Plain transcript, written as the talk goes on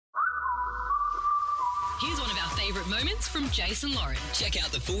Here's one of our favourite moments from Jason Lauren. Check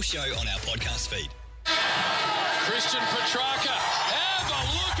out the full show on our podcast feed. Christian Petracca, have a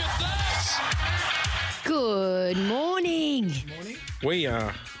look at that! Good morning. We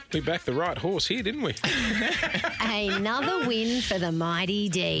backed the right horse here, didn't we? Another win for the Mighty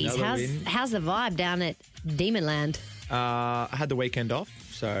D's. Another win. How's the vibe down at Demonland? I had the weekend off,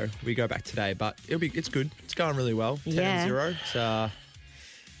 so we go back today, but it's good. It's going really well. 10-0.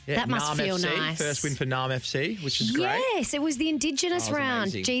 It's, that must Nam feel FC, nice. First win for Nam FC, which is great. Yes, it was the Indigenous Oh, it was round.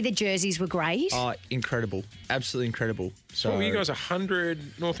 amazing. Gee, the jerseys were great. Oh, incredible. Absolutely incredible. So you guys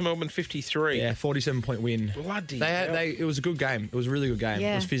 100, North Melbourne 53. Yeah, 47-point win. Bloody hell. It was a good game. It was a really good game.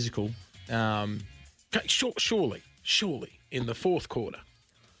 Yeah. It was physical. Okay, surely, in the fourth quarter,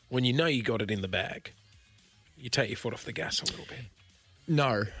 when you know you got it in the bag, you take your foot off the gas a little bit.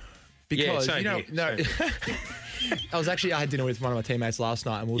 No. Because, same here, no. I had dinner with one of my teammates last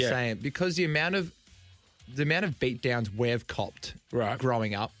night, and we were saying, because the amount of beatdowns we've copped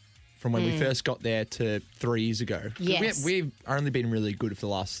growing up from when we first got there to 3 years ago. Yes. We've only been really good for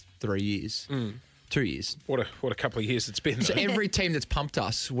the last 3 years. 2 years. What a couple of years it's been. So every team that's pumped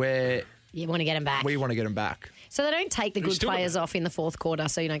us, You want to get them back. we want to get them back. So they don't take the good still got players off in the fourth quarter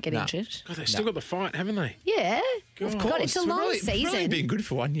so you don't get injured? God, they've still got the fight, haven't they? Yeah. Of God, course. it's a long We've season. really been good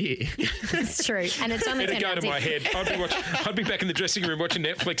for 1 year. It's true. And it's only It'd 10 go rounds to my in. head. I'd be back in the dressing room watching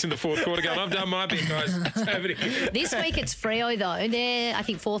Netflix in the fourth quarter going, I've done my bit, guys. It's over to you. This week it's Freo, though. They're, I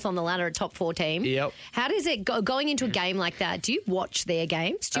think, fourth on the ladder, a top 4 team. Yep. How does it go going into a game like that? Do you watch their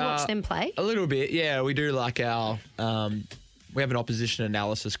games? Do you watch them play? A little bit, yeah. We do like our... we have an opposition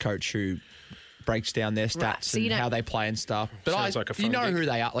analysis coach who breaks down their stats so and how they play and stuff. But Sounds like a fun know gig. who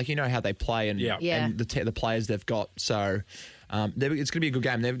they are. Like, you know how they play and, Yeah. and the players they've got. So it's going to be a good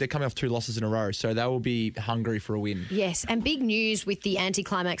game. They're coming off 2 losses in a row, so they will be hungry for a win. Yes, and big news with the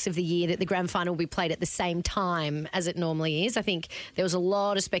anticlimax of the year that the grand final will be played at the same time as it normally is. I think there was a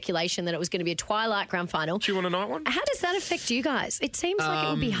lot of speculation that it was going to be a twilight grand final. Do you want a night one? How does that affect you guys? It seems like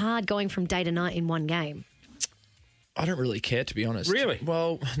it would be hard going from day to night in one game. I don't really care, to be honest. Really?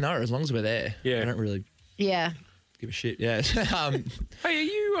 Well, no, as long as we're there. Yeah. I don't really Yeah. give a shit. Yeah. Hey, are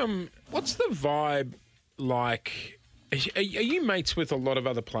you, what's the vibe like? Are you mates with a lot of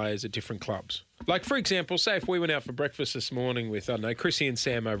other players at different clubs? Like, for example, say if we went out for breakfast this morning with, I don't know, Chrissy and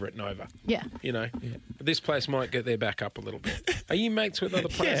Sam over at Nova. Yeah. You know, this place might get their back up a little bit. Are you mates with other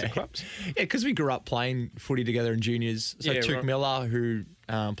players at clubs? Yeah, because we grew up playing footy together in juniors. So Took Miller, who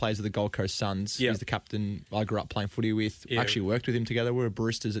plays with the Gold Coast Suns, he's the captain I grew up playing footy with. Yeah. I actually worked with him together. We were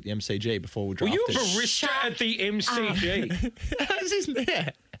baristas at the MCG before we were Were drafted. you a barista at the MCG? Yeah.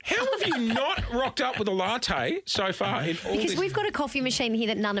 How have you not rocked up with a latte so far in all Because this? we've got a coffee machine here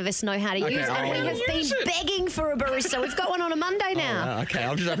that none of us know how to use. And I'll we have been use it. begging for a barista. We've got one on a Monday now. Okay,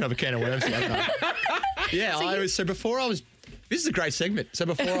 I'll just open up a can of worms. So before I was... This is a great segment. So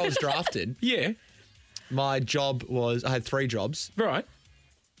before I was drafted, Yeah, my job was... I had 3 jobs. right.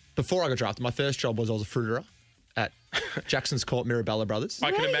 Before I got drafted, my first job was I was a fruiterer at Jackson's Court Mirabella Brothers.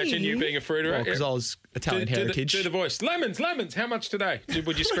 I can imagine you being a fruiterer. Because I was Italian heritage. Do the voice. Lemons. How much today?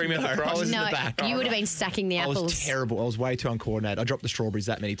 Would you scream out the price? I was in No, the back. you would have been stacking the I apples. was terrible. I was way too uncoordinated. I dropped the strawberries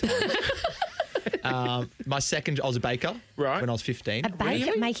that many times. My second, I was a baker Right. when I was 15. A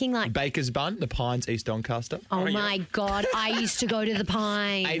baker making like... Baker's Bun, the Pines, East Doncaster. Oh, yeah. my God. I used to go to the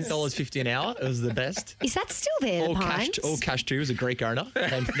Pines. $8.50 an hour. It was the best. Is that still there, the Pines? All cash too. Was a Greek owner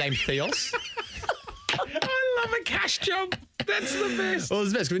named Theos. I love a cash job. That's the best. Well, it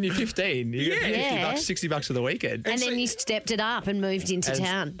was the best because when you're 15, you get Yeah. $50, $60 for the weekend. And then you stepped it up and moved into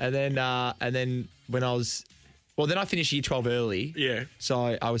town. And then when I was... Well, then I finished year 12 early. Yeah.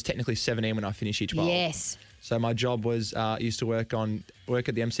 So I was technically 17 when I finished year 12. Yes. So my job was I used to work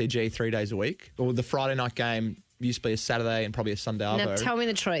at the MCG 3 days a week. Or the Friday night game used to be a Saturday and probably a Sunday Now, arvo. tell me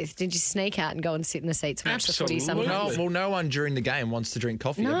the truth. Did you sneak out and go and sit in the seats and watch the footy Absolutely. sometimes? No one during the game wants to drink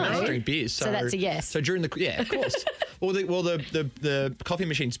coffee. No. Everyone wants to drink beers. So that's a yes. So during of course. the coffee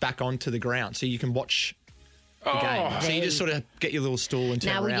machine's back onto the ground, so you can watch the game. So you just sort of get your little stool and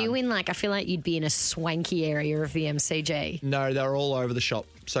turn Now, were around. you in I feel like you'd be in a swanky area of the MCG. No, they were all over the shop.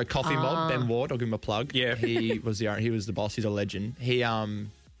 So Coffee Mob, Ben Ward, I'll give him a plug. Yeah. He was the boss. He's a legend.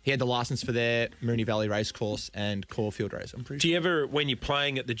 He had the license for their Moonee Valley Racecourse and Caulfield Race. I'm pretty Do sure. you ever, when you're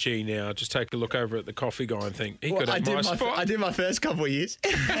playing at the G now, just take a look over at the coffee guy and think, he could have my spot? I did my first couple of years.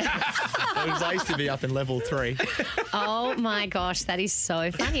 I used to be up in level 3. Oh, my gosh. That is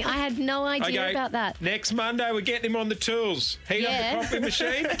so funny. I had no idea Okay, about that. next Monday, we're getting him on the tools. Heat up the coffee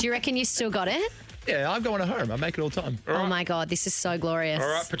machine. Do you reckon you still got it? Yeah, I've got one at home. I make it all the time. Oh, my God. This is so glorious. All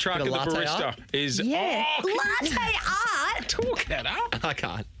right, Petracca, Bit the of latte barista, art? is... Yeah. Oh, Latte art. talk it up. I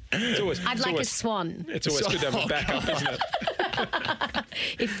can't. I'd like a swan. It's always good to have a backup, isn't it?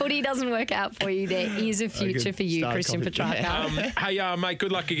 If footy doesn't work out for you, there is a future for you, Christian Petracca. Hey, mate,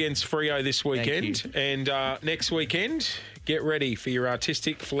 good luck against Freo this weekend. And next weekend, get ready for your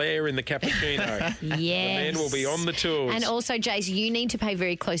artistic flair in the cappuccino. Yes. The man will be on the tools. And also, Jace, you need to pay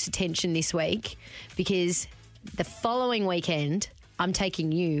very close attention this week because the following weekend, I'm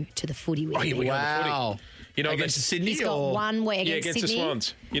taking you to the footy with me. Wow. You know, against Sydney? He's got one week against Sydney. Sydney. The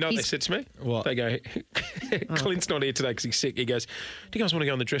Swans. You know what they said to me? What? They go, Clint's not here today because he's sick. He goes, do you guys want to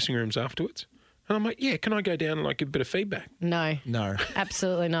go in the dressing rooms afterwards? And I'm like, yeah, can I go down and give a bit of feedback? No.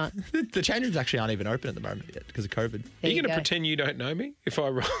 Absolutely not. The change rooms actually aren't even open at the moment yet because of COVID. Are you going to pretend you don't know me if I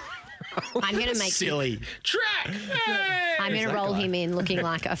roll? I'm going to make silly track. Hey! I'm going to roll him in looking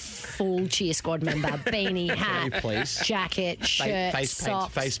like a full cheer squad member. Beanie, hat, jacket, shirt,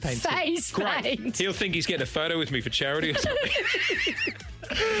 socks, face paint. Great. He'll think he's getting a photo with me for charity or something.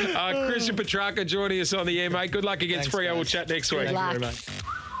 Christian Petracca joining us on the air, mate. Good luck against Freo. We'll chat next week. Good luck. Thank you very much.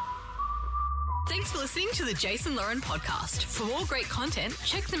 Thanks for listening to the Jason Lauren podcast. For more great content,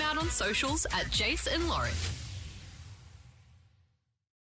 check them out on socials at Jason Lauren.